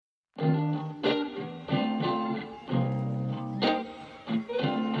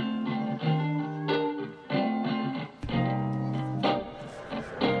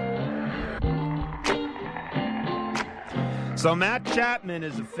So Matt Chapman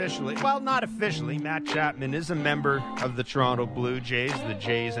is officially, well, not officially, Matt Chapman is a member of the Toronto Blue Jays. The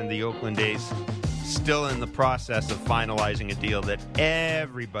Jays and the Oakland A's still in the process of finalizing a deal that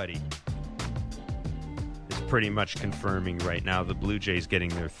everybody is pretty much confirming right now. The Blue Jays getting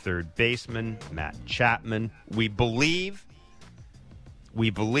their third baseman, Matt Chapman. We believe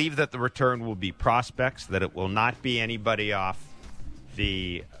that the return will be prospects, that it will not be anybody off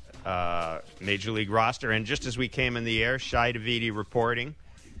the Major League roster. And just as we came in the air, Shai Davidi reporting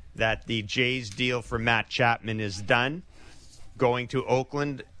that the Jays deal for Matt Chapman is done. Going to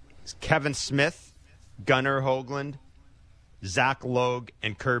Oakland, Kevin Smith, Gunnar Hoagland, Zach Logue,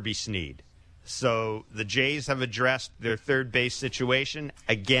 and Kirby Snead. So the Jays have addressed their third base situation.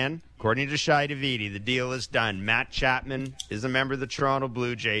 Again, according to Shai Davidi, the deal is done. Matt Chapman is a member of the Toronto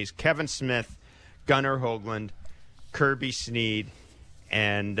Blue Jays. Kevin Smith, Gunnar Hoagland, Kirby Snead,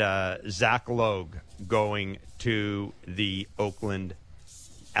 and Zach Logue going to the Oakland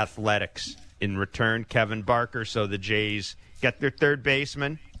Athletics. In return, Kevin Barker. So the Jays get their third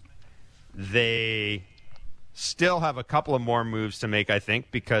baseman. They still have a couple of more moves to make, I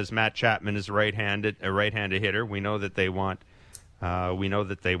think, because Matt Chapman is a right-handed hitter. We know that they want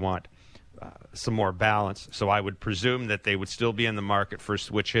some more balance. So I would presume that they would still be in the market for a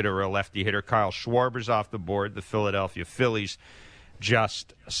switch hitter or a lefty hitter. Kyle Schwarber's off the board. The Philadelphia Phillies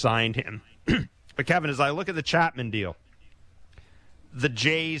just signed him. But Kevin, as I look at the Chapman deal, the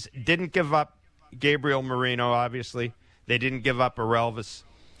Jays didn't give up Gabriel Moreno, obviously. They didn't give up Aurelvis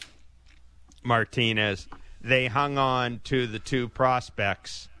Martinez. They hung on to the two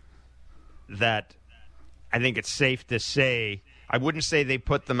prospects that I think it's safe to say, I wouldn't say they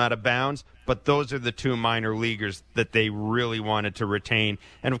put them out of bounds, but those are the two minor leaguers that they really wanted to retain.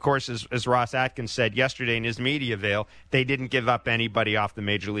 And, of course, as Ross Atkins said yesterday in his media avail, they didn't give up anybody off the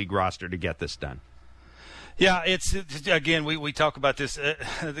Major League roster to get this done. Yeah, it's again, we talk about this,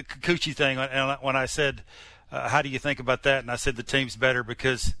 the Kikuchi thing, and when I said, how do you think about that? And I said the team's better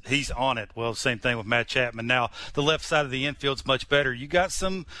because he's on it. Well, same thing with Matt Chapman. Now, the left side of the infield's much better. You got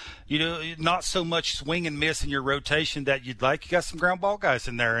some, not so much swing and miss in your rotation that you'd like. You got some ground ball guys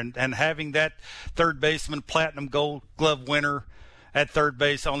in there. And having that third baseman, platinum gold glove winner at third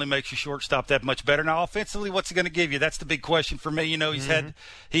base only makes your shortstop that much better. Now, offensively, what's he going to give you? That's the big question for me.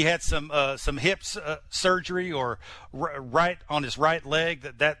 He had some hips surgery or right on his right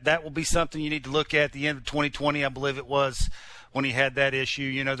leg. That will be something you need to look at the end of 2020. I believe it was when he had that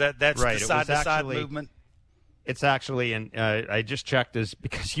issue. That's right. The side-to-side movement. It's actually, and I just checked this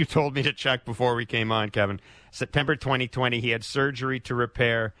because you told me to check before we came on, Kevin. September 2020, he had surgery to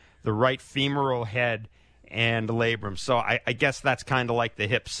repair the right femoral head and labrum. So I guess that's kind of like the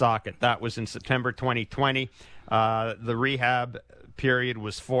hip socket. That was in September 2020. The rehab period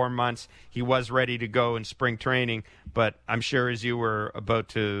was 4 months. He was ready to go in spring training, but I'm sure, as you were about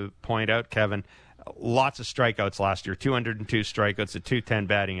to point out, Kevin, lots of strikeouts last year, 202 strikeouts, a .210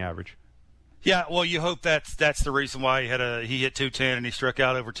 batting average. Yeah, well, you hope that's the reason why he hit 210 and he struck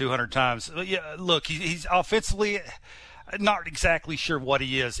out over 200 times. Yeah, look, he's offensively not exactly sure what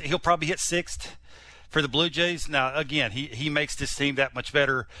he is. He'll probably hit sixth for the Blue Jays. Now, again, he makes this team that much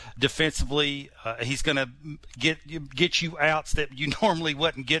better defensively. He's going to get you outs that you normally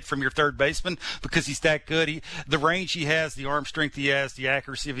wouldn't get from your third baseman because he's that good. The range he has, the arm strength he has, the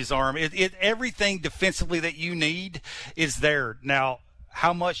accuracy of his arm, everything defensively that you need is there. Now,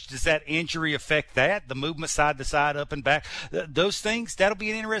 how much does that injury affect that? The movement side to side, up and back, those things, that'll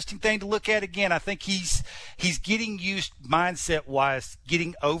be an interesting thing to look at. Again, I think he's getting used mindset-wise,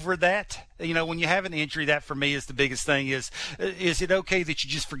 getting over that. When you have an injury, that for me is the biggest thing is it okay that you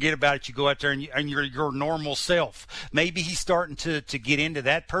just forget about it, you go out there and you're your normal self? Maybe he's starting to get into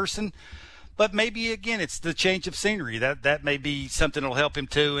that person. But maybe, again, it's the change of scenery. That may be something that will help him,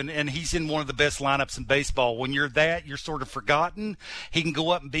 too. And he's in one of the best lineups in baseball. When you're sort of forgotten. He can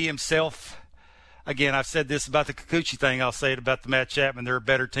go up and be himself. Again, I've said this about the Kikuchi thing. I'll say it about the Matt Chapman. They're a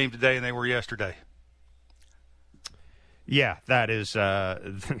better team today than they were yesterday. Yeah, that is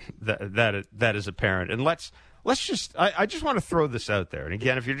that is apparent. And let's just I just want to throw this out there. And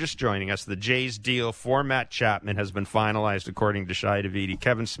again, if you're just joining us, the Jays deal for Matt Chapman has been finalized according to Shai Davidi.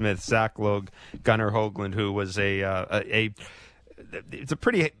 Kevin Smith, Zach Logue, Gunnar Hoagland, who was it's a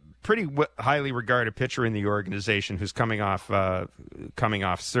pretty highly regarded pitcher in the organization who's coming off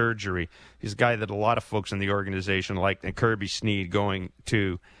surgery. He's a guy that a lot of folks in the organization like, and Kirby Snead going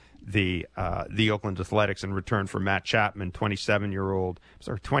to the Oakland Athletics in return for Matt Chapman, 28-year-old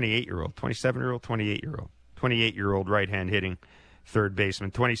right-hand hitting third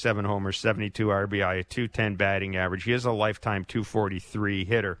baseman, 27 homers, 72 RBI, a .210 batting average. He is a lifetime .243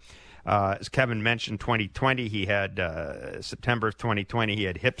 hitter. As Kevin mentioned, 2020, he had September of 2020, he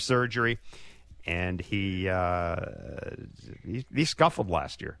had hip surgery, and he scuffled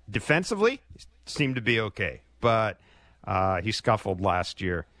last year. Defensively, seemed to be okay, but he scuffled last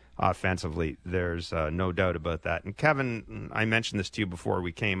year offensively. There's no doubt about that. And Kevin, I mentioned this to you before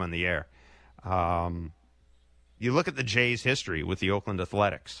we came on the air. You look at the Jays' history with the Oakland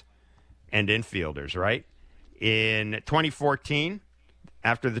Athletics and infielders, right? In 2014,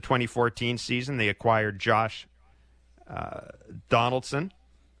 after the 2014 season, they acquired Josh Donaldson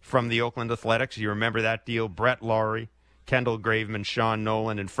from the Oakland Athletics. You remember that deal? Brett Lawrie, Kendall Graveman, Sean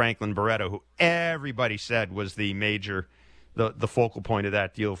Nolan, and Franklin Barreto, who everybody said was the focal point of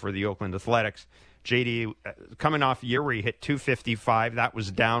that deal for the Oakland Athletics. JD, coming off a year where he hit .255, that was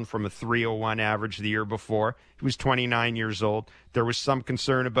down from a .301 average the year before. He was 29 years old. There was some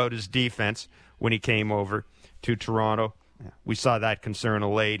concern about his defense when he came over to Toronto. We saw that concern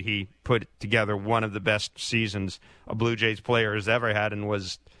allayed. He put together one of the best seasons a Blue Jays player has ever had, and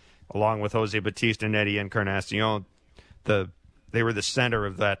was, along with Jose Bautista and Eddie Encarnacion, they were the center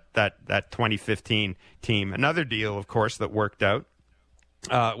of that 2015 team. Another deal, of course, that worked out.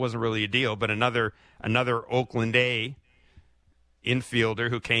 It wasn't really a deal, but another Oakland A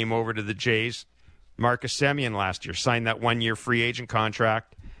infielder who came over to the Jays, Marcus Semien, last year, signed that one-year free agent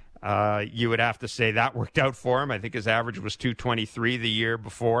contract. You would have to say that worked out for him. I think his average was .223 the year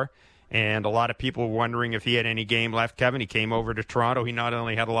before, and a lot of people were wondering if he had any game left. Kevin, he came over to Toronto. He not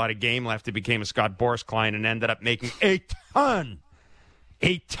only had a lot of game left, he became a Scott Boras client and ended up making a ton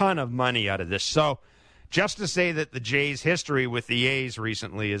of money out of this. So just to say that the Jays' history with the A's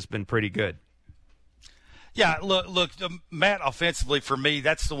recently has been pretty good. Yeah, look, Matt, offensively, for me,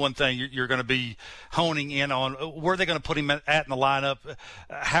 that's the one thing you're going to be honing in on. Where are they going to put him at in the lineup?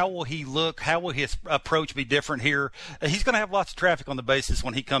 How will he look? How will his approach be different here? He's going to have lots of traffic on the bases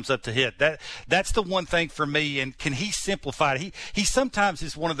when he comes up to hit. That's the one thing for me. And can he simplify it? He sometimes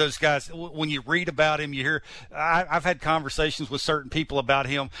is one of those guys, when you read about him, you hear, I've had conversations with certain people about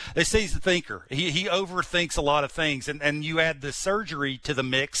him. They say he's a thinker. He overthinks a lot of things. And you add the surgery to the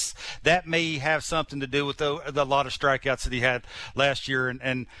mix, that may have something to do with the lot of strikeouts that he had last year,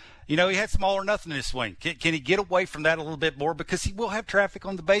 and you know, he had some all or nothing in his swing. Can he get away from that a little bit more? Because he will have traffic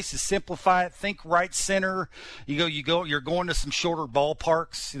on the bases. Simplify it. Think right center. You're going to some shorter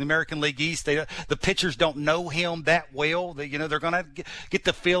ballparks in the American League East. The pitchers don't know him that well. They're going to get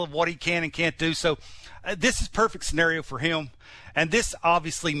the feel of what he can and can't do. So this is perfect scenario for him. And this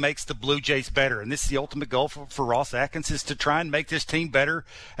obviously makes the Blue Jays better. And this is the ultimate goal for Ross Atkins, is to try and make this team better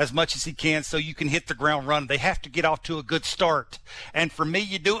as much as he can so you can hit the ground running. They have to get off to a good start. And for me,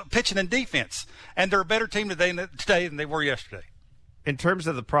 you do it pitching and defense. And they're a better team today than they were yesterday. In terms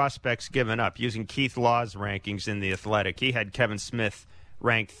of the prospects given up, using Keith Law's rankings in The Athletic, he had Kevin Smith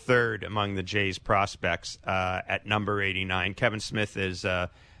ranked third among the Jays prospects at number 89. Kevin Smith is... he's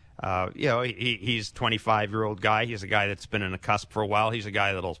a 25-year-old guy. He's a guy that's been in the cusp for a while. He's a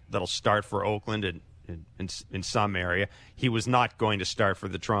guy that'll start for Oakland in some area. He was not going to start for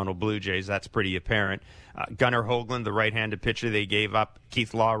the Toronto Blue Jays. That's pretty apparent. Gunnar Hoagland, the right-handed pitcher they gave up,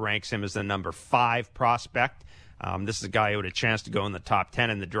 Keith Law ranks him as the number 5 prospect. This is a guy who had a chance to go in the top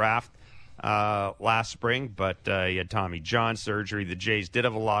 10 in the draft last spring, but he had Tommy John surgery. The Jays did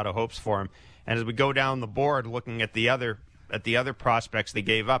have a lot of hopes for him. And as we go down the board, looking at the other prospects they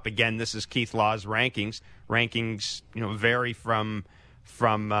gave up. Again, this is Keith Law's rankings. Rankings, vary from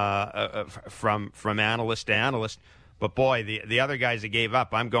analyst to analyst. But boy, the other guys that gave up,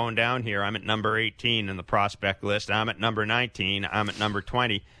 I'm going down here. I'm at number 18 in the prospect list. I'm at number 19. I'm at number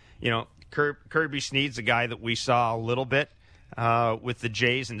 20. Kirby Sneed's a guy that we saw a little bit with the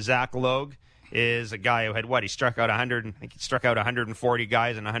Jays, and Zach Logue is a guy who had he struck out 140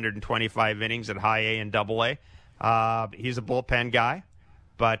 guys in 125 innings at high A and double A. He's a bullpen guy,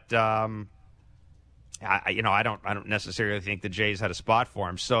 but I don't necessarily think the Jays had a spot for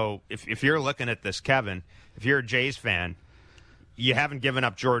him. So if you're looking at this, Kevin, if you're a Jays fan, you haven't given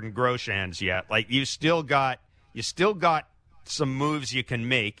up Jordan Groshans yet. Like, you still got some moves you can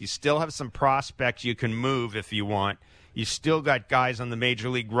make. You still have some prospects you can move if you want. You still got guys on the major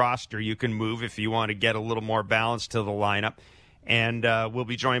league roster you can move if you want to get a little more balance to the lineup. And we'll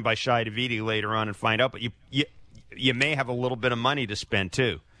be joined by Shai Davidi later on and find out. But you may have a little bit of money to spend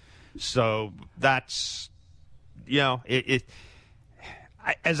too. So that's,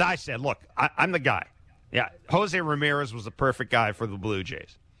 as I said, look, I'm the guy. Yeah, Jose Ramirez was the perfect guy for the Blue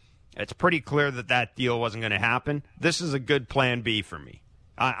Jays. It's pretty clear that deal wasn't going to happen. This is a good plan B for me.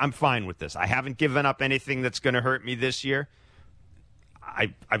 I'm fine with this. I haven't given up anything that's going to hurt me this year.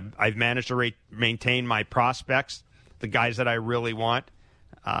 I've managed to maintain my prospects, the guys that I really want.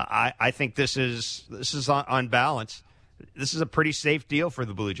 I think this is on balance. This is a pretty safe deal for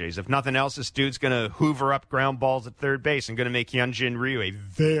the Blue Jays. If nothing else, this dude's going to hoover up ground balls at third base and going to make Hyunjin Ryu a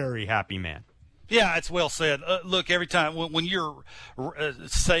very happy man. Yeah, it's well said. Look, every time when you're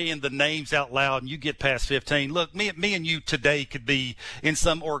saying the names out loud and you get past 15, look, me and you today could be in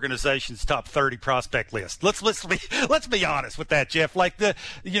some organization's top 30 prospect list. Let's be honest with that, Jeff. Like the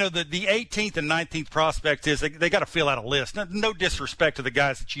 18th and 19th prospect is they got to fill out a list. No disrespect to the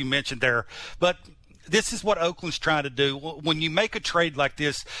guys that you mentioned there, but this is what Oakland's trying to do. When you make a trade like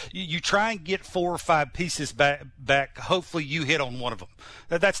this, you try and get 4 or 5 pieces back. Hopefully you hit on one of them.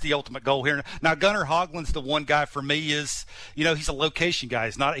 That's the ultimate goal here. Now, Gunnar Hoglund's the one guy for me is, he's a location guy.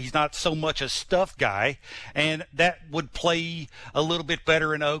 He's not so much a stuff guy, and that would play a little bit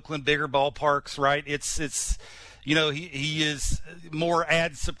better in Oakland, bigger ballparks, right? It's he is more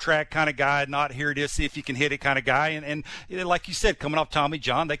add, subtract kind of guy, not here it is, see if you can hit it kind of guy. And like you said, coming off Tommy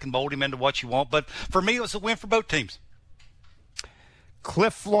John, they can mold him into what you want. But for me, it was a win for both teams.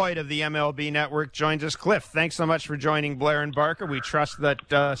 Cliff Floyd of the MLB Network joins us. Cliff, thanks so much for joining Blair and Barker. We trust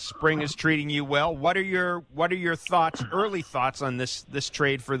that spring is treating you well. What are your thoughts, early thoughts on this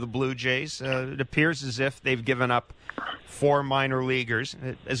trade for the Blue Jays? It appears as if they've given up 4 minor leaguers,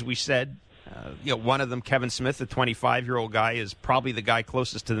 as we said. One of them, Kevin Smith, the 25-year-old guy, is probably the guy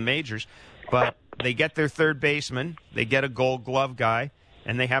closest to the majors. But they get their third baseman, they get a Gold Glove guy,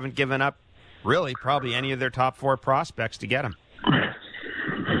 and they haven't given up really probably any of their top 4 prospects to get him.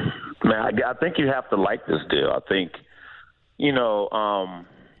 Man, I think you have to like this deal. I think,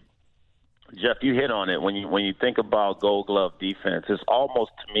 Jeff, you hit on it. When you think about Gold Glove defense, it's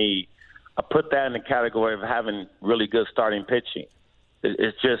almost, to me, I put that in the category of having really good starting pitching.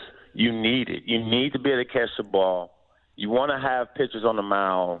 It's just, you need it. You need to be able to catch the ball. You want to have pitchers on the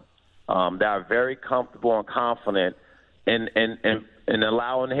mound that are very comfortable and confident in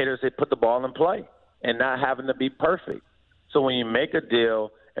allowing the hitters to put the ball in play and not having to be perfect. So when you make a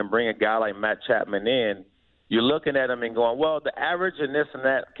deal and bring a guy like Matt Chapman in, you're looking at him and going, well, the average and this and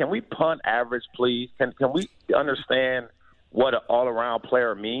that, can we punt average, please? Can we understand what an all-around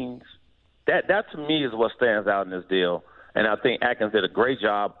player means? That to me is what stands out in this deal. And I think Atkins did a great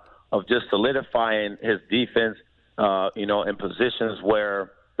job of just solidifying his defense, in positions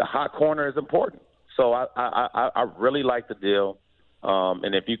where the hot corner is important. So I really like the deal.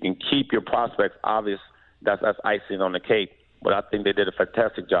 And if you can keep your prospects obvious, that's icing on the cake. But I think they did a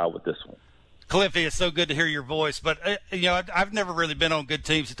fantastic job with this one. Cliffy, it's so good to hear your voice. But, I've never really been on good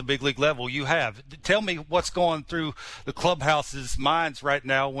teams at the big league level. You have. Tell me what's going through the clubhouse's minds right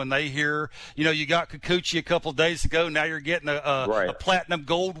now when they hear, you got Kikuchi a couple of days ago. Now you're getting a platinum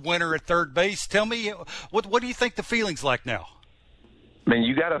gold winner at third base. Tell me, what do you think the feeling's like now? Man,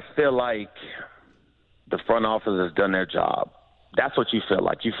 you got to feel like the front office has done their job. That's what you feel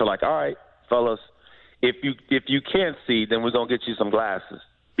like. You feel like, all right, fellas, if you can't see, then we're going to get you some glasses.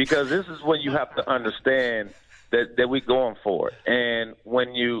 Because this is when you have to understand that we're going for it. And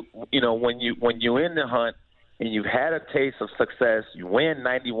when you're in the hunt and you've had a taste of success, you win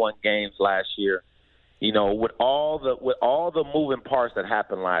 91 games last year, with all the moving parts that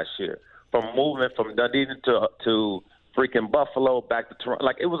happened last year, from moving from Dunedin to freaking Buffalo back to Toronto.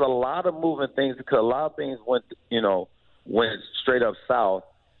 Like, it was a lot of moving things because a lot of things went straight up south,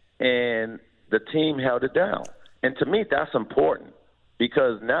 and the team held it down. And to me, that's important.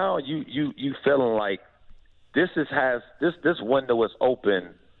 Because now you feeling like this window is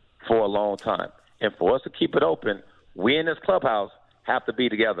open for a long time, and for us to keep it open, we in this clubhouse have to be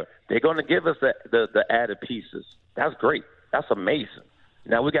together. They're going to give us the added pieces. That's great. That's amazing.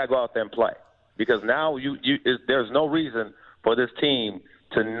 Now we got to go out there and play, because now there's no reason for this team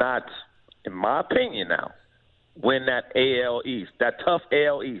to not, in my opinion, now win that AL East, that tough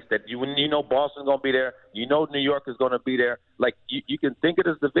AL East, that Boston's going to be there, New York is going to be there. Like, you can think of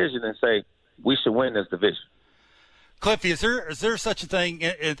this division and say, we should win this division. Cliffy, is there such a thing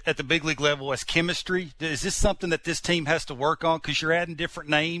at the big league level as chemistry? Is this something that this team has to work on? Because you're adding different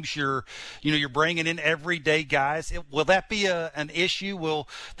names, you're bringing in everyday guys. Will that be an issue? Will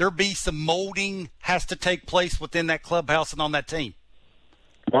there be some molding has to take place within that clubhouse and on that team?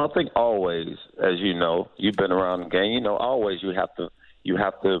 Well, I think always, as you know, you've been around the game, always you have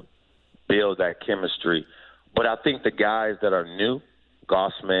to build that chemistry. But I think the guys that are new,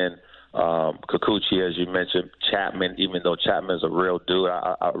 Gossman, Kikuchi, as you mentioned, Chapman, even though Chapman is a real dude,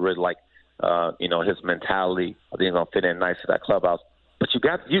 I really like, his mentality. I think he's going to fit in nice to that clubhouse. But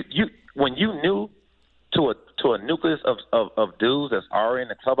when you new to a nucleus of dudes that's already in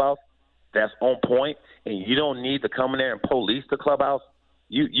the clubhouse, that's on point, and you don't need to come in there and police the clubhouse,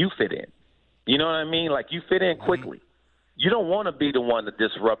 you fit in. You know what I mean? Like, you fit in quickly. you don't want to be the one to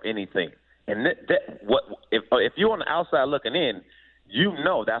disrupt anything. And if you're on the outside looking in, you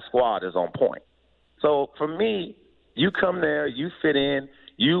know that squad is on point. So for me, you come there, you fit in,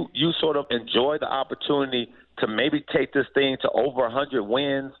 you sort of enjoy the opportunity to maybe take this thing to over 100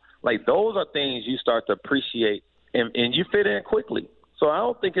 wins. Like, those are things you start to appreciate, and you fit in quickly. So I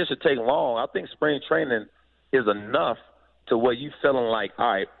don't think it should take long. I think spring training is enough to where you feeling like,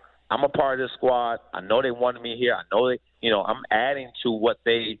 all right, I'm a part of this squad. I know they wanted me here. I know I'm adding to what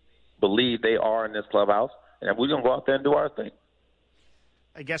they believe they are in this clubhouse, and we're going to go out there and do our thing.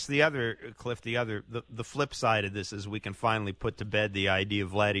 I guess the other, Cliff, the flip side of this is we can finally put to bed the idea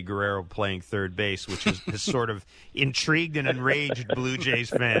of Vladdy Guerrero playing third base, which has sort of intrigued and enraged Blue Jays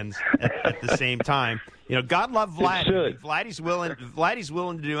fans at the same time. God love Vladdy. Vladdy's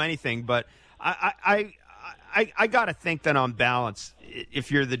willing to do anything, but I got to think that on balance,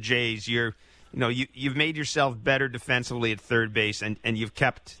 if you're the Jays, you've made yourself better defensively at third base, and you've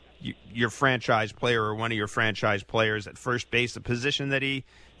kept your franchise player or one of your franchise players at first base, a position that he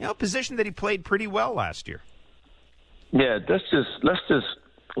played pretty well last year. Yeah, let's just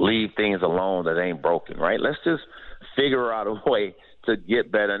leave things alone that ain't broken, right? Let's just figure out a way to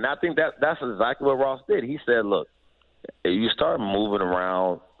get better. And I think that's exactly what Ross did. He said, look, you start moving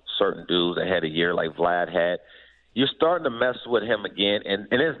around certain dudes that had a year like Vlad had, you're starting to mess with him again, and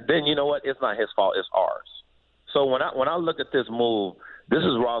then you know what? It's not his fault. It's ours. So when I look at this move, this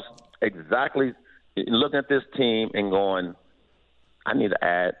is Ross exactly looking at this team and going, I need to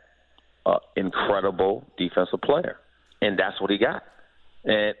add an incredible defensive player. And that's what he got.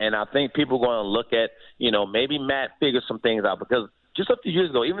 And I think people are going to look at, maybe Matt figured some things out, because just a few years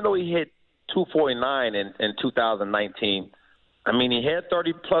ago, even though he hit 249 in 2019, I mean, he had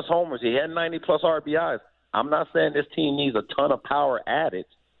 30-plus homers. He had 90-plus RBIs. I'm not saying this team needs a ton of power added.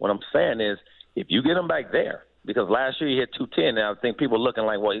 What I'm saying is, if you get him back there, because last year he hit 210, and I think people are looking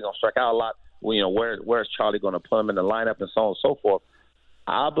like, well, he's going to strike out a lot. Well, where's Charlie going to put him in the lineup and so on and so forth.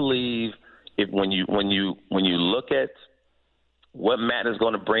 I believe when you look at what Matt is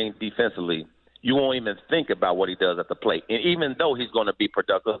going to bring defensively, you won't even think about what he does at the plate. And even though he's going to be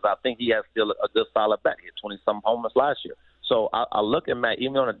productive, I think he has still a good solid bat. He hit 20-some homers last year. So I look at Matt,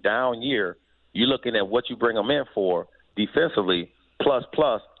 even on a down year, you're looking at what you bring him in for defensively, plus,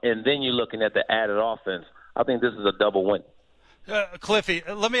 and then you're looking at the added offense. I think this is a double win. Cliffy,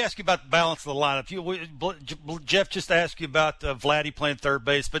 let me ask you about the balance of the lineup. Jeff just asked you about Vladdy playing third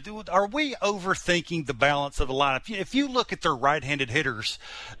base, but are we overthinking the balance of the lineup? If you look at their right-handed hitters,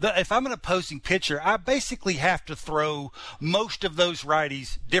 if I'm an opposing pitcher, I basically have to throw most of those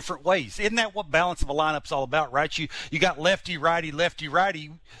righties different ways. Isn't that what balance of a lineup's all about, right? You got lefty-righty.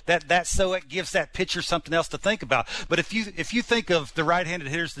 That so it gives that pitcher something else to think about. But if you think of the right-handed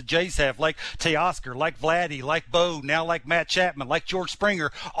hitters the Jays have, like Teoscar, like Vladdy, like Bo, now like Matt Chapman, like George Springer,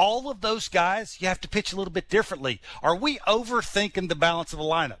 all of those guys, you have to pitch a little bit differently. Are we overthinking the balance of a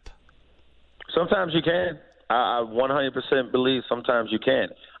lineup? Sometimes you can. I 100% believe sometimes you can.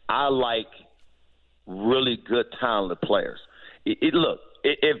 I like really good, talented players.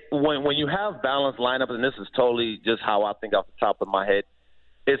 When you have balanced lineups, and this is totally just how I think off the top of my head,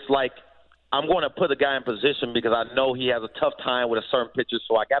 it's like I'm going to put a guy in position because I know he has a tough time with a certain pitcher,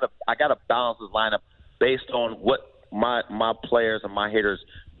 so I gotta balance his lineup based on what my players and my hitters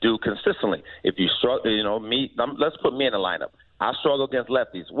do consistently. If you struggle, let's put me in the lineup. I struggle against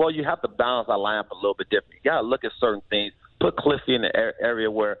lefties. Well, you have to balance our lineup a little bit different. You got to look at certain things. Put Cliffy in the area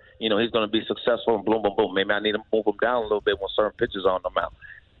where, he's going to be successful and boom, boom, boom. Maybe I need to move him down a little bit when certain pitches are on the mound.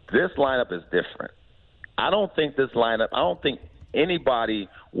 This lineup is different. I don't think anybody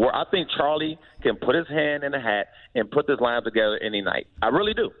I think Charlie can put his hand in the hat and put this lineup together any night. I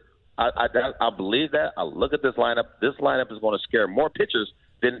really do. I believe that. I look at this lineup. This lineup is going to scare more pitchers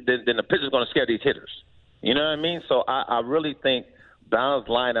than the pitchers going to scare these hitters. You know what I mean? So I really think balanced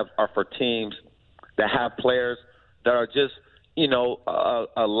lineups are for teams that have players that are just,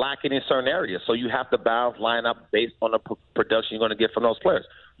 lacking in certain areas. So you have to balance lineup based on the production you're going to get from those players.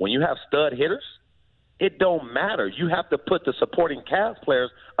 When you have stud hitters, it don't matter. You have to put the supporting cast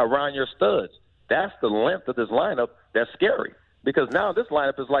players around your studs. That's the length of this lineup that's scary. Because now this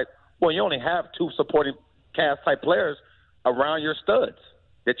lineup is like, well, you only have two supporting cast-type players around your studs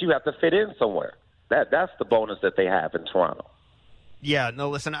that you have to fit in somewhere. That's the bonus that they have in Toronto. Yeah, no,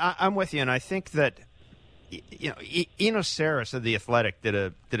 listen, I'm with you, and I think that Eno Sarris of The Athletic did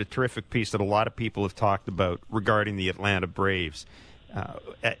a terrific piece that a lot of people have talked about regarding the Atlanta Braves.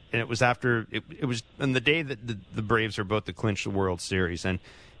 And it was after it was on the day that the Braves are about to clinch the World Series, and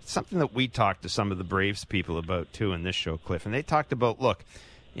it's something that we talked to some of the Braves people about too in this show, Cliff. And they talked about, look,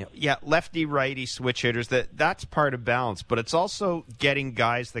 lefty righty switch hitters. That's part of balance, but it's also getting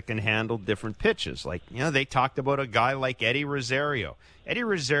guys that can handle different pitches. Like they talked about a guy like Eddie Rosario. Eddie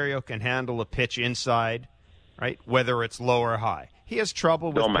Rosario can handle a pitch inside, right? Whether it's low or high. He has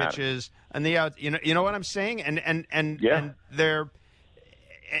trouble with pitches and the out. You know what I'm saying? And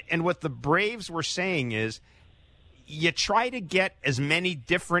what the Braves were saying is, you try to get as many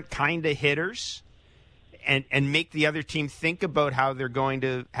different kind of hitters and make the other team think about how they're going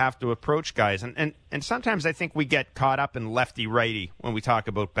to have to approach guys. And sometimes I think we get caught up in lefty-righty when we talk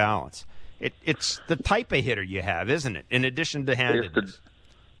about balance. It's the type of hitter you have, isn't it, in addition to handedness?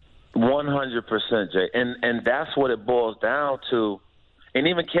 100%, Jay. And that's what it boils down to. And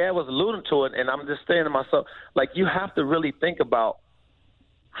even Kev was alluding to it, and I'm just saying to myself, like, you have to really think about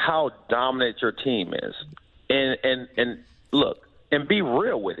how dominant your team is. And look, and be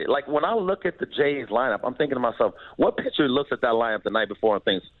real with it. Like, when I look at the Jays lineup, I'm thinking to myself, what pitcher looks at that lineup the night before and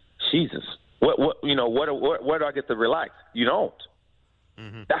thinks, Jesus, where do I get to relax? You don't.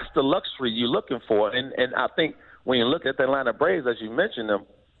 Mm-hmm. That's the luxury you're looking for. And I think when you look at the Atlanta Braves, as you mentioned them,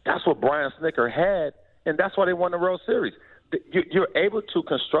 that's what Brian Snitker had, and that's why they won the World Series. You're able to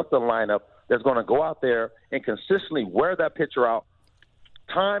construct a lineup that's going to go out there and consistently wear that pitcher out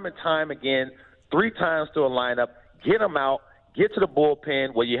time and time again, 3 times through a lineup, get them out, get to the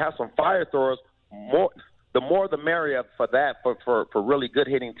bullpen where you have some fire throwers. The more the merrier for that, for really good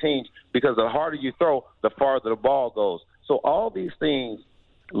hitting teams, because the harder you throw, the farther the ball goes. So all these things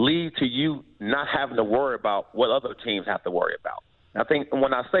lead to you not having to worry about what other teams have to worry about. I think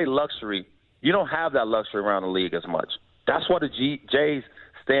when I say luxury, you don't have that luxury around the league as much. That's why the Jays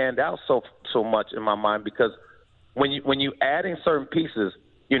stand out so much in my mind, because when you add in certain pieces,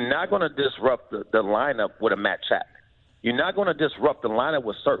 you're not going to disrupt the lineup with a Matt Chapman. You're not going to disrupt the lineup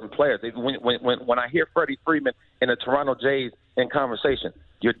with certain players. When I hear Freddie Freeman and the Toronto Jays in conversation,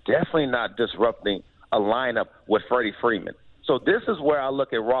 you're definitely not disrupting a lineup with Freddie Freeman. So this is where I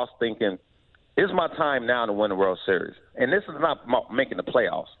look at Ross thinking, it's my time now to win the World Series. And this is not about making the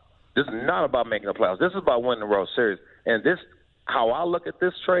playoffs. This is not about making the playoffs. This is about winning the World Series. And this, how I look at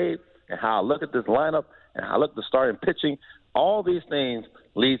this trade and how I look at this lineup and how I look at the starting pitching, all these things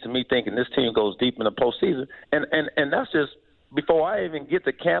lead to me thinking this team goes deep in the postseason. And that's just before I even get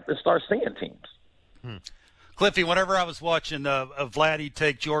to camp and start seeing teams. Cliffy, whenever I was watching Vladdy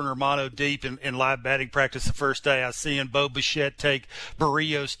take Jordan Romano deep in live batting practice the first day, I was seeing Bo Bichette take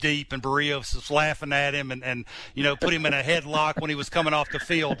Barrios deep, and Barrios was laughing at him and put him in a headlock when he was coming off the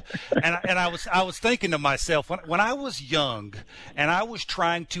field. And I was thinking to myself, when I was young and I was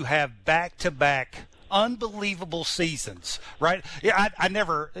trying to have back-to-back unbelievable seasons, right? Yeah, I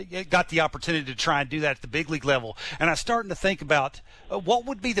never got the opportunity to try and do that at the big league level. And I'm starting to think about what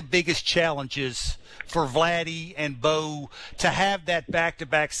would be the biggest challenges for Vladdy and Bo to have that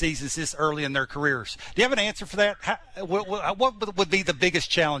back-to-back seasons this early in their careers. Do you have an answer for that? What would be the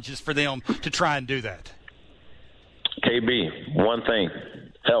biggest challenges for them to try and do that? KB, one thing,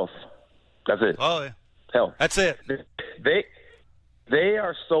 health. That's it. Oh, yeah. Health. That's it. They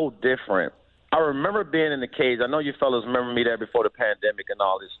are so different. I remember being in the cage. I know you fellas remember me there before the pandemic and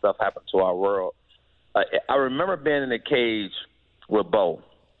all this stuff happened to our world. I remember being in the cage with Bo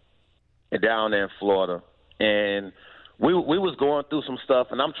down there in Florida, and we was going through some stuff,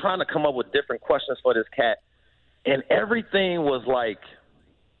 and I'm trying to come up with different questions for this cat, and everything was like,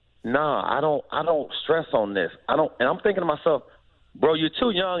 nah, I don't stress on this. I don't, and I'm thinking to myself, bro, you're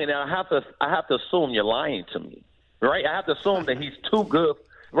too young, and I have to assume you're lying to me, right? I have to assume that he's too good.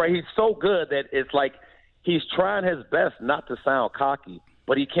 Right, he's so good that it's like he's trying his best not to sound cocky,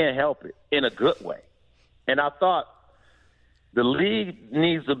 but he can't help it in a good way. And I thought the league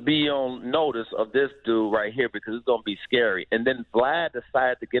needs to be on notice of this dude right here because it's going to be scary. And then Vlad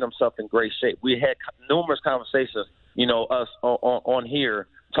decided to get himself in great shape. We had numerous conversations, us on here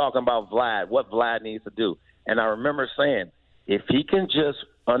talking about Vlad, what Vlad needs to do. And I remember saying, if he can just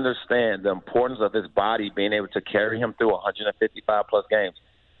understand the importance of his body being able to carry him through 155-plus games,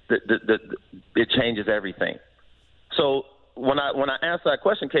 it changes everything. So when I answer that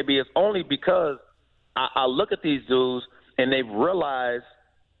question, KB, it's only because I look at these dudes and they've realized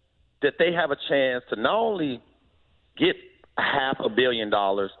that they have a chance to not only get $500 million,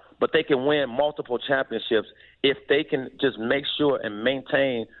 but they can win multiple championships if they can just make sure and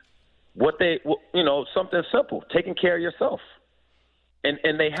maintain something simple, taking care of yourself.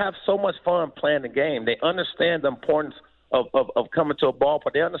 And they have so much fun playing the game. They understand the importance of coming to a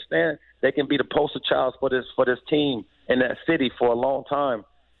ballpark. They understand they can be the poster child for this team in that city for a long time.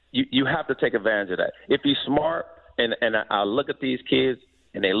 You have to take advantage of that. If you're smart, and I look at these kids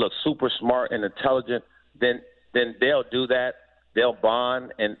and they look super smart and intelligent, then they'll do that. they'll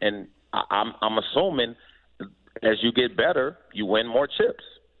bond, and I'm assuming as you get better, you win more chips.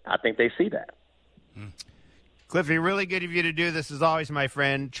 I think they see that. Cliffy, really good of you to do this as always, my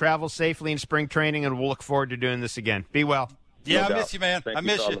friend. Travel safely in spring training, and we'll look forward to doing this again. Be well. Yeah, No I miss you, man. Thank I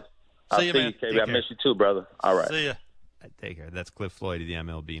miss you. I'll See you, man. KB. I miss you too, brother. All right. See ya. Take care. That's Cliff Floyd of the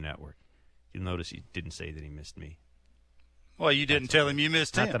MLB Network. You'll notice he didn't say that he missed me. Well, you didn't tell him you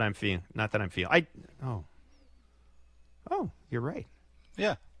missed him. Not that I'm feeling. Oh, you're right.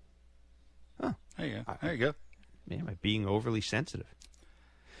 Yeah. Huh. There you go. There you go. Man, am I being overly sensitive?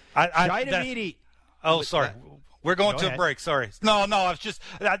 Oh, sorry. We're going to ahead. a break. Sorry. No, I was just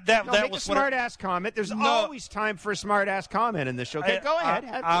that Make was a smart-ass comment. There's always time for a smart-ass comment in this show. Okay, go ahead.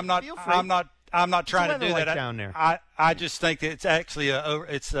 I'm not. Feel free. I'm not trying to do like that. Down there? I just think that it's actually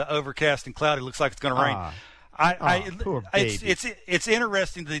overcast and cloudy. Looks like it's going to rain. Poor baby. It's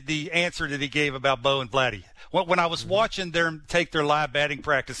interesting the answer that he gave about Bo and Vladdy. When I was watching them take their live batting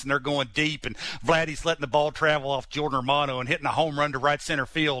practice and they're going deep and Vladdy's letting the ball travel off Jordan Romano and hitting a home run to right center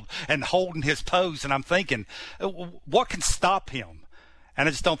field and holding his pose, and I'm thinking, what can stop him? And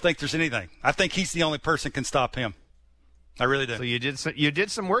I just don't think there's anything. I think he's the only person can stop him. I really do. So you did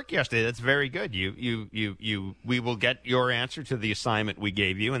some work yesterday. That's very good. We will get your answer to the assignment we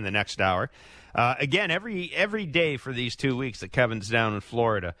gave you in the next hour. Again, every day for these 2 weeks that Kevin's down in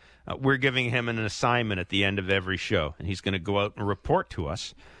Florida, we're giving him an assignment at the end of every show, and he's going to go out and report to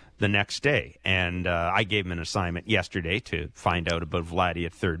us the next day. And I gave him an assignment yesterday to find out about Vladdy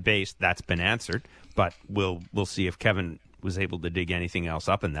at third base. That's been answered, but we'll see if Kevin was able to dig anything else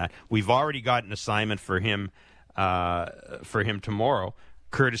up in that. We've already got an assignment for him tomorrow,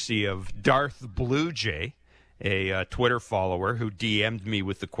 courtesy of Darth Blue Jay, a Twitter follower who DM'd me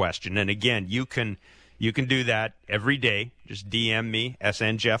with the question. And again, you can do that every day. Just DM me,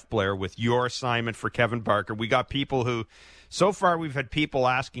 SN Jeff Blair, with your assignment for Kevin Barker. We got people who, so far we've had people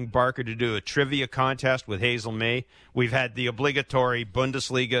asking Barker to do a trivia contest with Hazel May. We've had the obligatory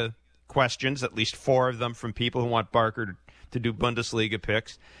Bundesliga questions, at least 4 of them from people who want Barker to do Bundesliga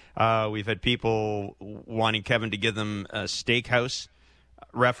picks. We've had people wanting Kevin to give them steakhouse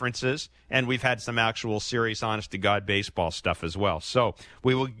references, and we've had some actual serious, honest-to-God baseball stuff as well. So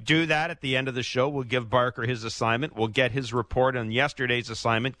we will do that at the end of the show. We'll give Barker his assignment. We'll get his report on yesterday's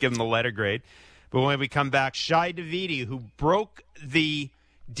assignment, give him the letter grade. But when we come back, Shai Davidi, who broke the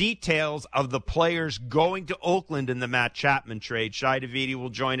details of the players going to Oakland in the Matt Chapman trade, Shai Davidi will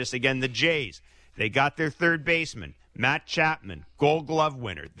join us again. The Jays, they got their third baseman, Matt Chapman, Gold Glove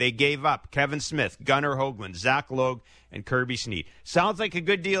winner. They gave up Kevin Smith, Gunnar Hoagland, Zach Logue, and Kirby Snead. Sounds like a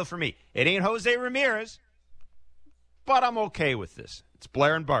good deal for me. It ain't Jose Ramirez, but I'm okay with this. It's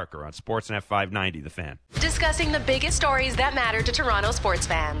Blair and Barker on Sportsnet 590, The Fan. Discussing the biggest stories that matter to Toronto sports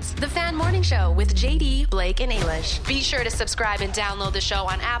fans. The Fan Morning Show with JD, Blake, and Ailish. Be sure to subscribe and download the show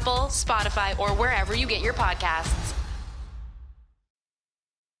on Apple, Spotify, or wherever you get your podcasts.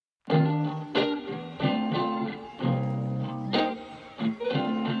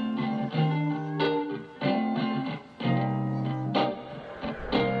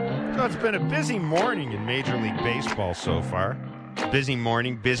 So it's been a busy morning in Major League Baseball so far. Busy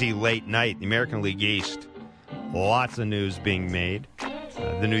morning, busy late night. The American League East, lots of news being made.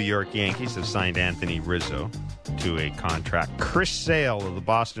 The New York Yankees have signed Anthony Rizzo to a contract. Chris Sale of the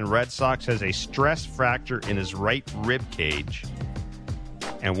Boston Red Sox has a stress fracture in his right rib cage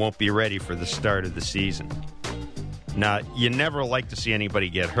and won't be ready for the start of the season. Now, you never like to see anybody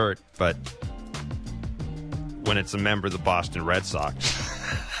get hurt, but when it's a member of the Boston Red Sox,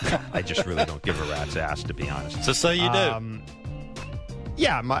 I just really don't give a rat's ass, to be honest. So you do.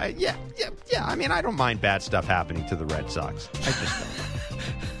 Yeah. I mean, I don't mind bad stuff happening to the Red Sox. I just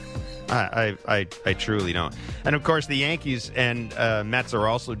don't. I truly don't. And of course, the Yankees and Mets are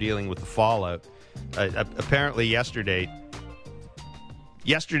also dealing with the fallout. Apparently, yesterday,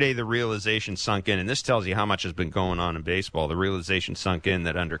 the realization sunk in, and this tells you how much has been going on in baseball. The realization sunk in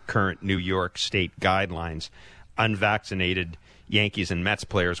that under current New York State guidelines, unvaccinated Yankees and Mets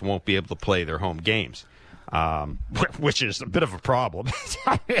players won't be able to play their home games, which is a bit of a problem.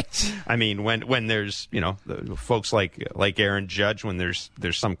 I mean, when there's folks like Aaron Judge, when there's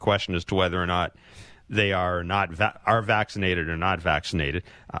some question as to whether or not they are vaccinated or not vaccinated,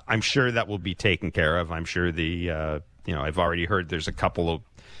 I'm sure that will be taken care of. I'm sure I've already heard there's a couple of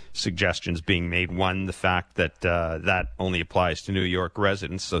suggestions being made. One, the fact that that only applies to New York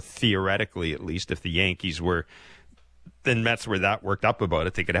residents. So theoretically, at least, if the Yankees then Mets were that worked up about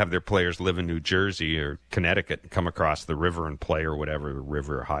it, they could have their players live in New Jersey or Connecticut and come across the river and play, or whatever,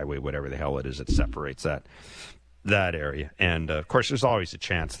 river or highway, whatever the hell it is that separates that. that area. And, of course, there's always a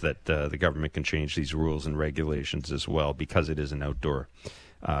chance that the government can change these rules and regulations as well because it is an outdoor,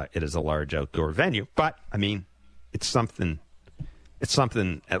 it is a large outdoor venue. But, I mean, it's something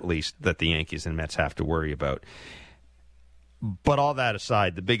at least that the Yankees and Mets have to worry about. But all that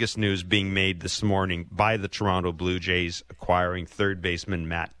aside, the biggest news being made this morning by the Toronto Blue Jays acquiring third baseman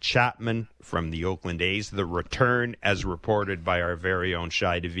Matt Chapman from the Oakland A's. The return, as reported by our very own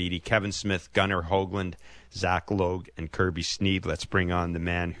Shai Davidi, Kevin Smith, Gunnar Hoagland, Zach Logue, and Kirby Snead. Let's bring on the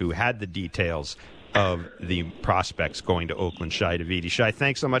man who had the details of the prospects going to Oakland, Shai Davidi. Shai,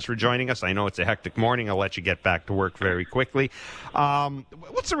 thanks so much for joining us. I know it's a hectic morning. I'll let you get back to work very quickly.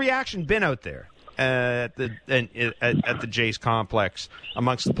 What's the reaction been out there at the Jays complex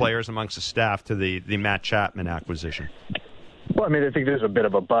amongst the players, amongst the staff to the Matt Chapman acquisition? Well, I mean, I think there's a bit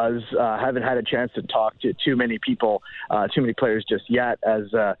of a buzz. Haven't had a chance to talk to too many people, too many players just yet,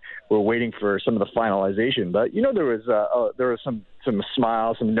 as we're waiting for some of the finalization. But there was some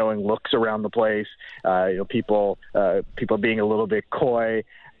smiles, some knowing looks around the place. People being a little bit coy.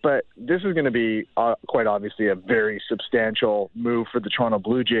 But this is going to be quite obviously a very substantial move for the Toronto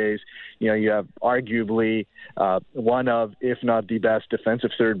Blue Jays. You have arguably one of, if not the best, defensive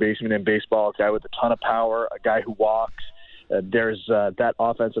third baseman in baseball, a guy with a ton of power, a guy who walks. There's that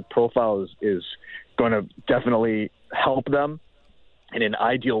offensive profile is going to definitely help them. In an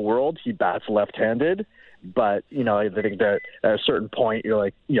ideal world, he bats left-handed. But, I think that at a certain point, you're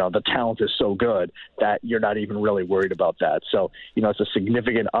like, the talent is so good that you're not even really worried about that. So, it's a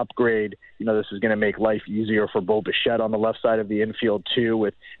significant upgrade. This is going to make life easier for Bo Bichette on the left side of the infield, too,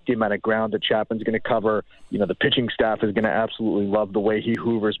 with the amount of ground that Chapman's going to cover. The pitching staff is going to absolutely love the way he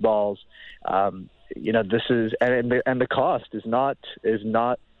hoovers balls. This is, and the cost is not.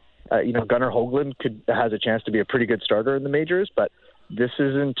 Gunnar Hoagland has a chance to be a pretty good starter in the majors, but this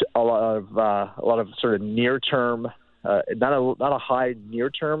isn't a lot of sort of near term, not a high near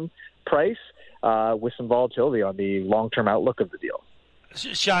term price with some volatility on the long term outlook of the deal.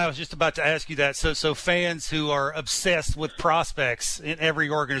 Shai, I was just about to ask you that. So fans who are obsessed with prospects in every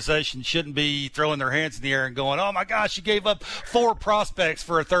organization shouldn't be throwing their hands in the air and going, "Oh my gosh, you gave up 4 prospects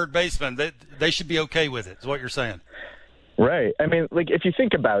for a third baseman." They should be okay with it, is what you're saying. Right. I mean, if you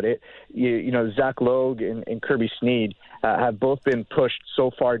think about it, Zach Logue and Kirby Snead have both been pushed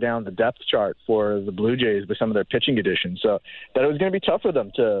so far down the depth chart for the Blue Jays with some of their pitching additions. So that it was going to be tough for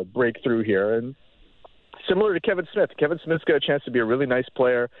them to break through here. And similar to Kevin Smith. Kevin Smith's got a chance to be a really nice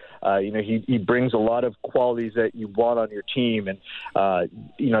player. He brings a lot of qualities that you want on your team, and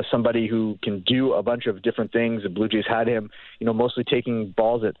somebody who can do a bunch of different things. The Blue Jays had him, mostly taking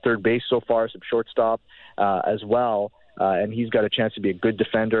balls at third base so far, some shortstop as well. And he's got a chance to be a good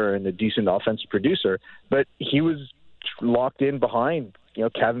defender and a decent offensive producer. But he was locked in behind,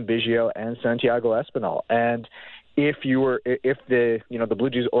 Cavan Biggio and Santiago Espinal. And if the Blue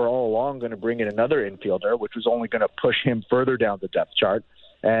Jays are all along going to bring in another infielder, which was only going to push him further down the depth chart,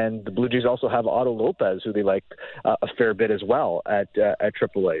 and the Blue Jays also have Otto Lopez, who they like a fair bit as well at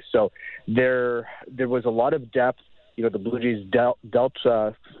AAA. So there was a lot of depth. The Blue Jays dealt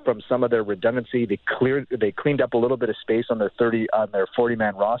from some of their redundancy. They cleaned up a little bit of space on their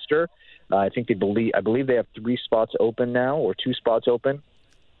 40-man roster. I believe they have 3 spots open now, or 2 spots open.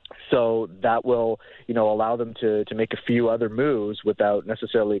 So that will, allow them to make a few other moves without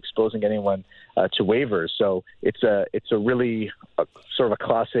necessarily exposing anyone to waivers. So it's a really sort of a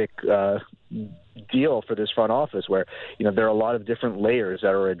classic deal for this front office, where there are a lot of different layers that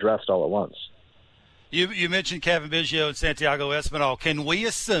are addressed all at once. You mentioned Cavan Biggio and Santiago Espinal. Can we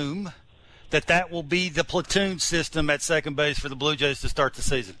assume that will be the platoon system at second base for the Blue Jays to start the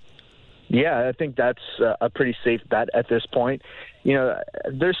season? Yeah, I think that's a pretty safe bet at this point.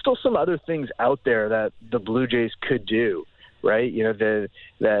 There's still some other things out there that the Blue Jays could do, right?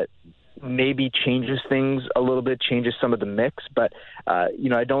 That maybe changes things a little bit, changes some of the mix. But,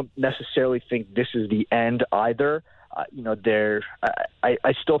 I don't necessarily think this is the end either.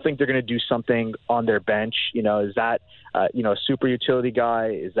 I still think they're going to do something on their bench. Is that, a super utility guy?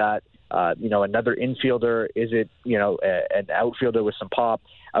 Is that, another infielder? Is it, an outfielder with some pop?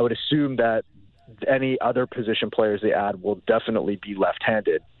 I would assume that any other position players they add will definitely be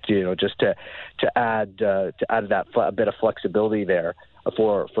left-handed, just to add that a bit of flexibility there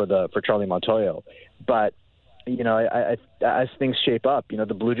for Charlie Montoyo. But, as things shape up,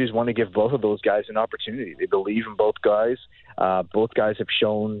 the Blue Jays want to give both of those guys an opportunity. They believe in both guys. Both guys have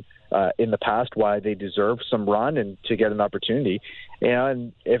shown in the past why they deserve some run and to get an opportunity.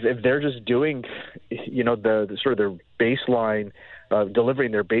 And if they're just doing the sort of their baseline,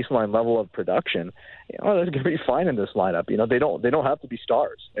 delivering their baseline level of production, they're going to be fine in this lineup. They don't have to be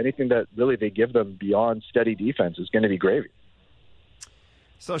stars. Anything that really they give them beyond steady defense is going to be gravy.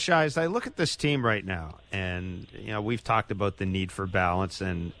 So, Shai, as I look at this team right now, and we've talked about the need for balance,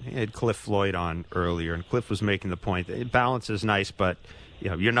 and I had Cliff Floyd on earlier, and Cliff was making the point that balance is nice, but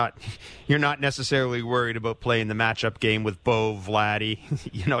you're not necessarily worried about playing the matchup game with Bo, Vladdy,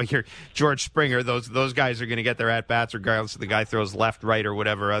 you're George Springer. Those guys are going to get their at bats regardless if the guy throws left, right, or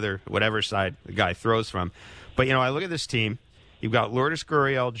whatever side the guy throws from. But I look at this team. You've got Lourdes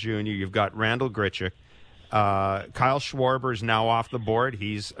Gurriel Jr. You've got Randall Grichuk. Kyle Schwarber is now off the board.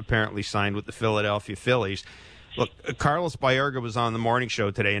 He's apparently signed with the Philadelphia Phillies. Look, Carlos Baerga was on the morning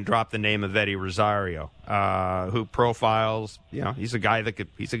show today and dropped the name of Eddie Rosario, who profiles. He's a guy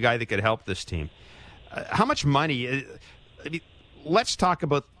that could help this team. How much money? Let's talk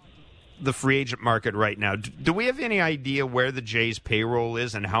about the free agent market right now. Do we have any idea where the Jays' payroll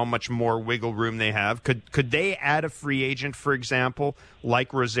is and how much more wiggle room they have? Could they add a free agent, for example,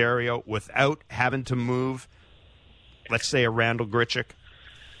 like Rosario, without having to move, let's say, a Randall Grichuk?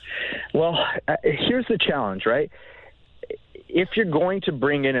 Well, here's the challenge, right? If you're going to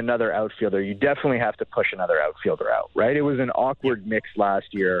bring in another outfielder, you definitely have to push another outfielder out, right? It was an awkward mix last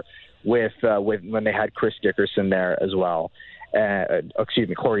year with when they had Chris Dickerson there as well.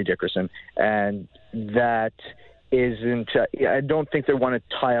 Corey Dickerson, and that isn't. I don't think they want to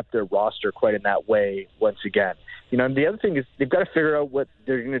tie up their roster quite in that way once again. The other thing is they've got to figure out what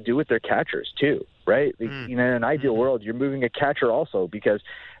they're going to do with their catchers too, right? In an ideal world, you're moving a catcher also because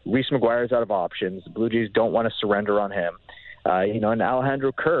Reese McGuire is out of options. The Blue Jays don't want to surrender on him. And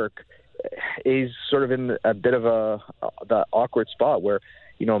Alejandro Kirk is sort of in a bit of the awkward spot where.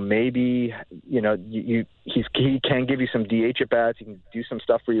 Maybe he can give you some DH at bats. He can do some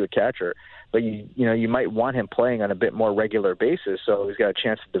stuff for you at catcher, but you might want him playing on a bit more regular basis, so he's got a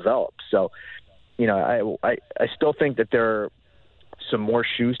chance to develop. So, I still think that there are some more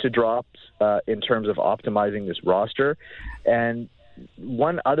shoes to drop in terms of optimizing this roster. And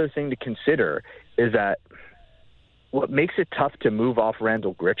one other thing to consider is that what makes it tough to move off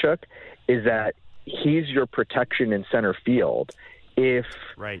Randall Grichuk is that he's your protection in center field. If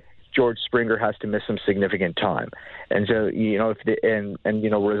George Springer has to miss some significant time, and so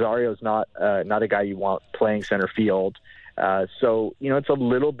Rosario's not a guy you want playing center field, so it's a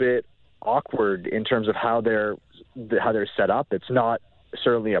little bit awkward in terms of how they're set up. It's not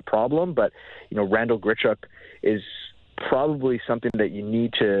certainly a problem, but Randall Grichuk is probably something that you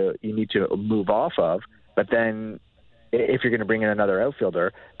need to move off of. But then, if you're going to bring in another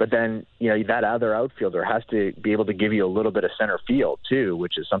outfielder, but then that other outfielder has to be able to give you a little bit of center field too,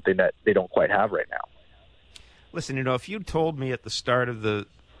 which is something that they don't quite have right now. Listen, if you'd told me at the start of the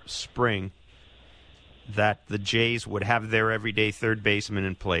spring that the Jays would have their everyday third baseman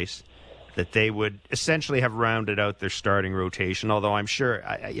in place, that they would essentially have rounded out their starting rotation, although I'm sure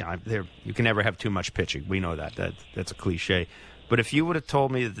you can never have too much pitching. We know that's a cliche. But if you would have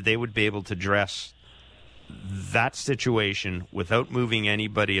told me that they would be able to address that situation without moving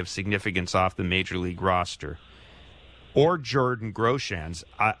anybody of significance off the major league roster or Jordan Groshans,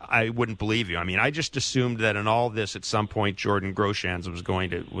 I wouldn't believe you. I mean, I just assumed that in all this at some point Jordan Groshans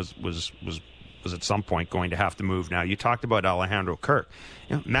was at some point going to have to move. Now, you talked about Alejandro Kirk.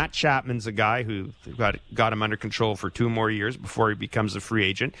 Matt Chapman's a guy who got him under control for 2 more years before he becomes a free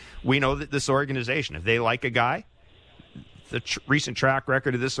agent. We know that this organization, if they like a guy, the recent track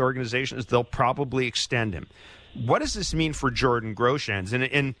record of this organization is they'll probably extend him. What does this mean for Jordan Groshans?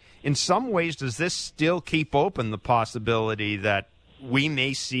 And in some ways, does this still keep open the possibility that we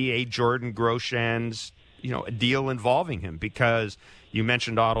may see a Jordan Groshans, a deal involving him? Because you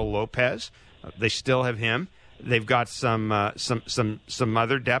mentioned Otto Lopez, they still have him. They've got some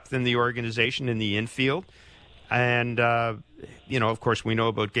other depth in the organization in the infield, and of course we know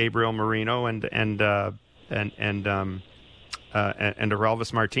about Gabriel Moreno and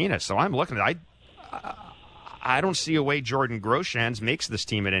Orelvis Martinez. So I'm looking at I don't see a way Jordan Groshans makes this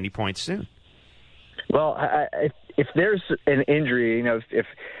team at any point soon. Well, if there's an injury, if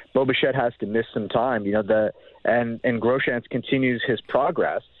Bo Bichette has to miss some time, and Groshans continues his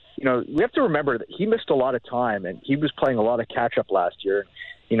progress, we have to remember that he missed a lot of time and he was playing a lot of catch up last year.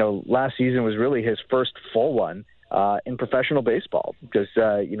 Last season was really his first full one in professional baseball because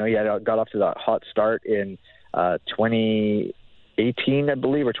he got off to that hot start in 2018, I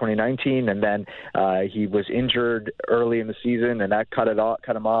believe, or 2019, and then he was injured early in the season, and that cut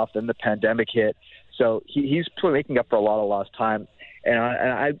him off. Then the pandemic hit, so he's making up for a lot of lost time,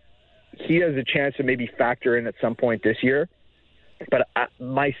 and he has a chance to maybe factor in at some point this year. But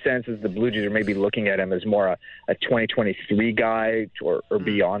my sense is the Blue Jays are maybe looking at him as more a 2023 guy or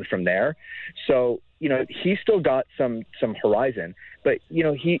beyond from there. So, he's still got some horizon. But,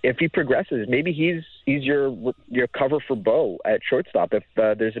 if he progresses, maybe he's your cover for Bo at shortstop if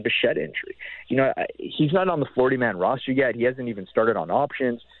there's a Bichette injury. He's not on the 40-man roster yet. He hasn't even started on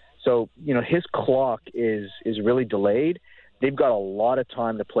options. So, his clock is really delayed. They've got a lot of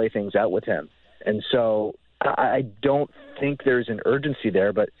time to play things out with him. And so I don't think there's an urgency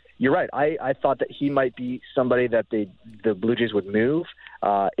there, but you're right. I thought that he might be somebody that the Blue Jays would move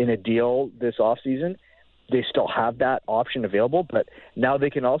in a deal this offseason. They still have that option available, but now they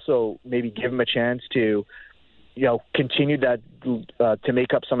can also maybe give him a chance to, continue that to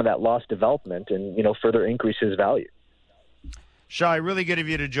make up some of that lost development and, further increase his value. Shai, really good of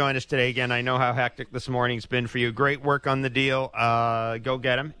you to join us today. Again, I know how hectic this morning's been for you. Great work on the deal. Go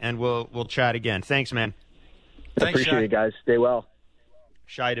get him, and we'll chat again. Thanks, man. Thanks, appreciate Shai. it, guys. Stay well.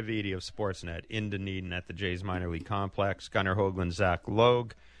 Shai Davidi of Sportsnet in Dunedin at the Jays minor league complex. Gunnar Hoagland, Zach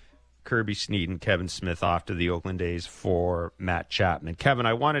Logue, Kirby Snead, and Kevin Smith off to the Oakland A's for Matt Chapman. Kevin,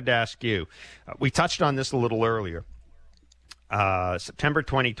 I wanted to ask you, we touched on this a little earlier. September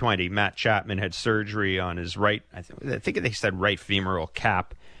 2020, Matt Chapman had surgery on his right, I think they said right femoral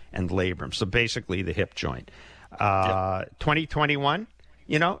cap and labrum, so basically the hip joint. 2021,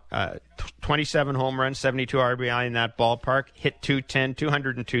 27 home runs, 72 RBI in that ballpark, hit 210,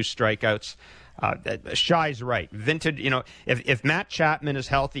 202 strikeouts. Shai's right. Vintage, if Matt Chapman is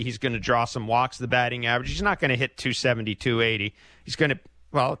healthy, he's going to draw some walks, the batting average. He's not going to hit 270, 280. He's going to,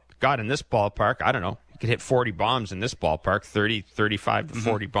 in this ballpark, I don't know. Could hit 40 bombs in this ballpark, 30, 35 to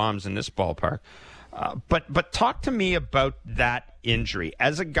 40 bombs in this ballpark. But talk to me about that injury.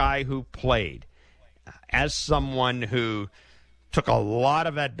 As a guy who played, as someone who took a lot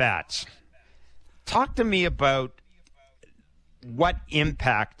of at-bats, talk to me about what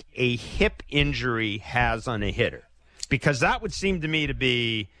impact a hip injury has on a hitter. Because that would seem to me to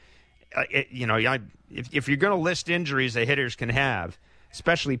be, if you're going to list injuries that hitters can have,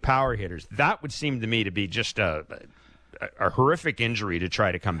 especially power hitters, that would seem to me to be just a horrific injury to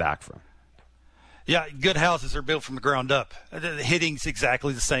try to come back from. Yeah, good houses are built from the ground up. The hitting's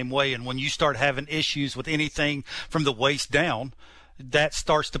exactly the same way, and when you start having issues with anything from the waist down, that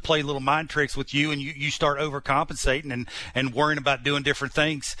starts to play little mind tricks with you, and you start overcompensating and worrying about doing different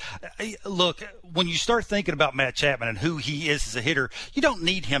things. Look, when you start thinking about Matt Chapman and who he is as a hitter, you don't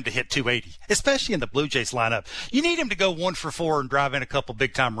need him to hit 280, especially in the Blue Jays lineup. You need him to go 1 for 4 and drive in a couple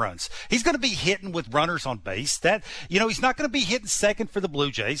big-time runs. He's going to be hitting with runners on base. He's not going to be hitting second for the Blue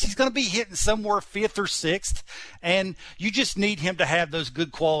Jays. He's going to be hitting somewhere 5th or 6th, and you just need him to have those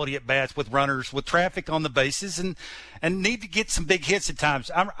good quality at-bats with runners, with traffic on the bases, and need to get some big hits at times.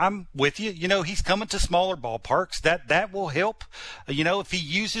 I'm with you. He's coming to smaller ballparks. That will help. If he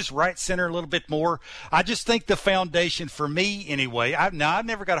uses right center a little bit more. I just think the foundation for me anyway, I've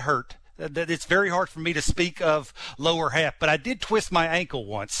never got hurt. It's very hard for me to speak of lower half, but I did twist my ankle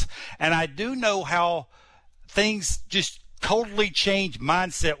once, and I do know how things just totally change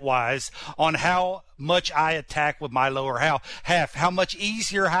mindset-wise on how much I attack with my lower half, how much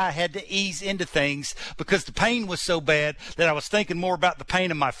easier I had to ease into things because the pain was so bad that I was thinking more about the pain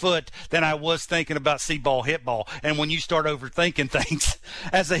in my foot than I was thinking about see ball, hit ball. And when you start overthinking things,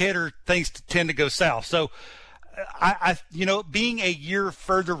 as a hitter, things tend to go south. So being a year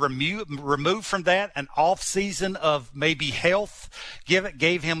further removed from that, an off season of maybe health,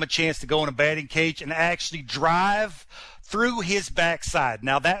 gave him a chance to go in a batting cage and actually drive through his backside.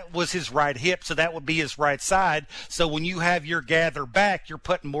 Now, that was his right hip, so that would be his right side. So when you have your gather back, you're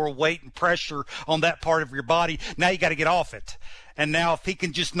putting more weight and pressure on that part of your body. Now you got to get off it. And now if he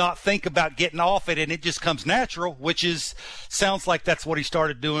can just not think about getting off it and it just comes natural, sounds like that's what he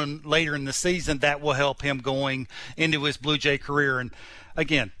started doing later in the season, that will help him going into his Blue Jay career. And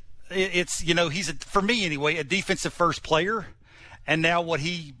again, it's, he's, for me anyway, a defensive first player. And now what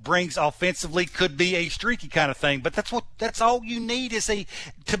he brings offensively could be a streaky kind of thing. But that's all you need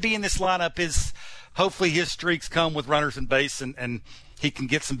to be in this lineup is hopefully his streaks come with runners in base and he can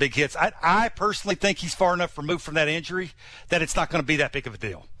get some big hits. I personally think he's far enough removed from that injury that it's not going to be that big of a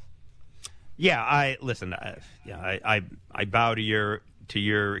deal. Yeah, I bow to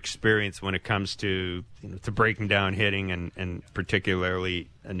your experience when it comes to breaking down hitting and particularly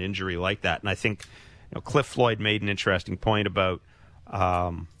an injury like that. And I think Cliff Floyd made an interesting point about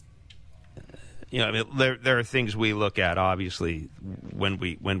there are things we look at obviously when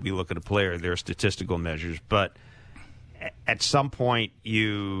we look at a player. There are statistical measures, but at some point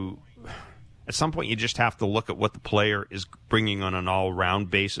you just have to look at what the player is bringing on an all-round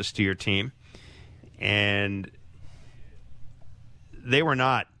basis to your team. And they were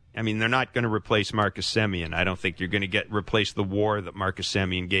not. I mean, they're not going to replace Marcus Semien. I don't think you're going to replace the WAR that Marcus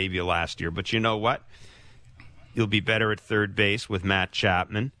Semien gave you last year. But you know what? You'll be better at third base with Matt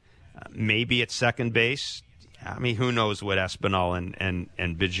Chapman. Maybe at second base. I mean, who knows what Espinal and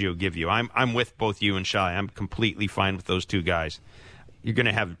Biggio give you. I'm with both you and Shai. I'm completely fine with those two guys. You're going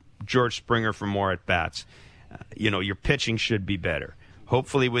to have George Springer for more at-bats. Your pitching should be better.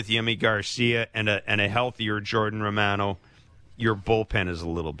 Hopefully with Yimi Garcia and a healthier Jordan Romano, your bullpen is a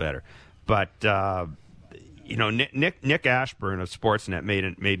little better. But, Nick Ashburn of Sportsnet made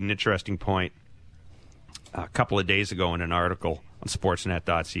an interesting point a couple of days ago in an article on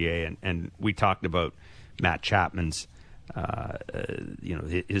Sportsnet.ca, and we talked about Matt Chapman's,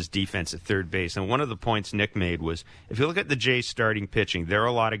 his defense at third base. And one of the points Nick made was, if you look at the Jays starting pitching, there are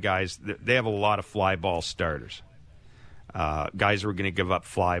a lot of guys, they have a lot of fly ball starters. Guys who are going to give up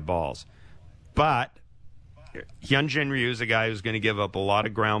fly balls. But Hyunjin Ryu is a guy who's going to give up a lot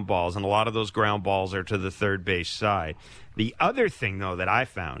of ground balls, and a lot of those ground balls are to the third base side. The other thing, though, that I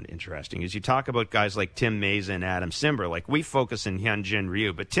found interesting is you talk about guys like Tim Mayza and Adam Simber. Like, we focus on Hyunjin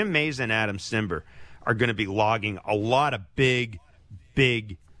Ryu, but Tim Mayza and Adam Simber are going to be logging a lot of big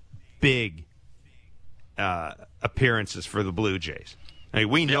appearances for the Blue Jays. I mean,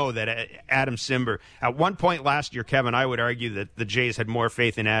 we know that Adam Simber, at one point last year, Kevin, I would argue that the Jays had more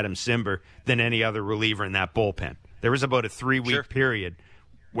faith in Adam Simber than any other reliever in that bullpen. There was about a 3-week period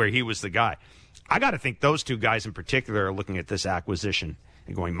where he was the guy. I got to think those two guys in particular are looking at this acquisition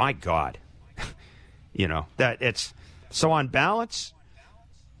and going, my God. That it's so on balance.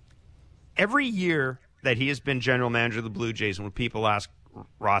 Every year that he has been general manager of the Blue Jays, when people ask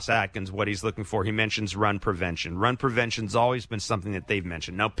Ross Atkins what he's looking for, he mentions run prevention. Run prevention's always been something that they've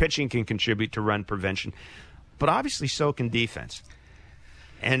mentioned. Now, pitching can contribute to run prevention, but obviously so can defense.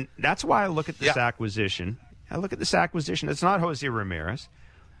 And that's why I look at this acquisition. It's not Jose Ramirez,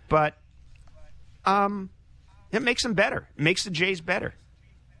 but it makes him better. It makes the Jays better.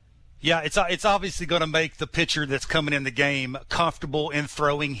 Yeah, it's obviously going to make the pitcher that's coming in the game comfortable in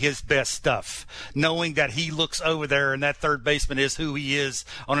throwing his best stuff, knowing that he looks over there and that third baseman is who he is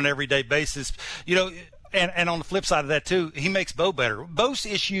on an everyday basis. And on the flip side of that, too, he makes Bo better. Bo's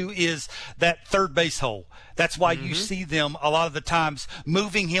issue is that third base hole. That's why you see them a lot of the times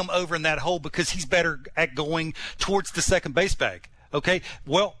moving him over in that hole, because he's better at going towards the second base bag. Okay,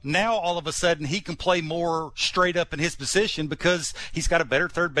 well, now all of a sudden he can play more straight up in his position because he's got a better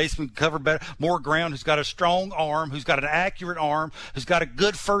third baseman, cover better, more ground, who's got a strong arm, who's got an accurate arm, who's got a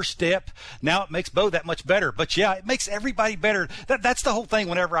good first step. Now it makes Bo that much better. But, yeah, it makes everybody better. That's the whole thing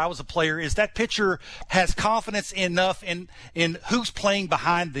whenever I was a player, is that pitcher has confidence enough in who's playing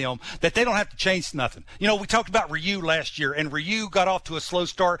behind them that they don't have to change nothing. We talked about Ryu last year, and Ryu got off to a slow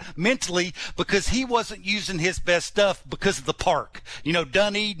start mentally because he wasn't using his best stuff because of the park.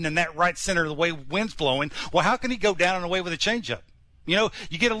 Dunedin and that right center, the way wind's blowing. Well, how can he go down and away with a changeup? You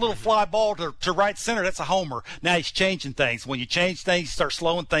get a little fly ball to right center, that's a homer. Now he's changing things. When you change things, you start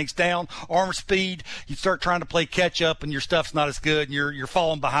slowing things down, arm speed, you start trying to play catch up, and your stuff's not as good, and you're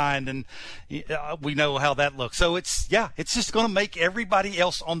falling behind, and we know how that looks. So it's just going to make everybody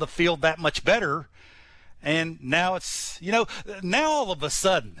else on the field that much better. And now now all of a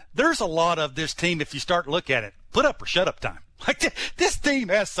sudden, there's a lot of this team, if you start to look at it, put up or shut up time. Like, this team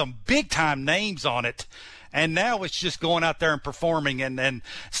has some big-time names on it, and now it's just going out there and performing and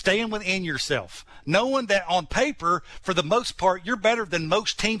staying within yourself, knowing that on paper, for the most part, you're better than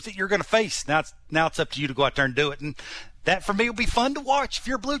most teams that you're going to face. Now it's up to you to go out there and do it, and that, for me, will be fun to watch. If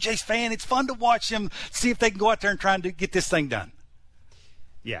you're a Blue Jays fan, it's fun to watch them, see if they can go out there and try and get this thing done.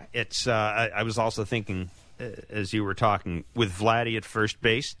 Yeah, it's. I was also thinking, as you were talking, with Vladdy at first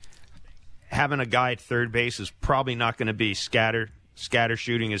base, having a guy at third base is probably not going to be scatter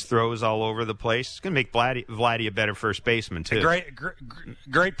shooting his throws all over the place. It's going to make Vladdy a better first baseman, too.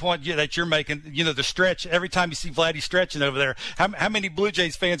 Great point that you're making. The stretch, every time you see Vladdy stretching over there, how many Blue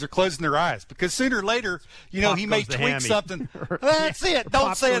Jays fans are closing their eyes? Because sooner or later, he may tweak something. That's it.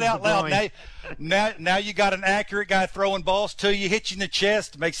 Don't say it out loud. Now you got an accurate guy throwing balls to you, hit you in the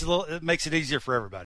chest. It makes it easier for everybody.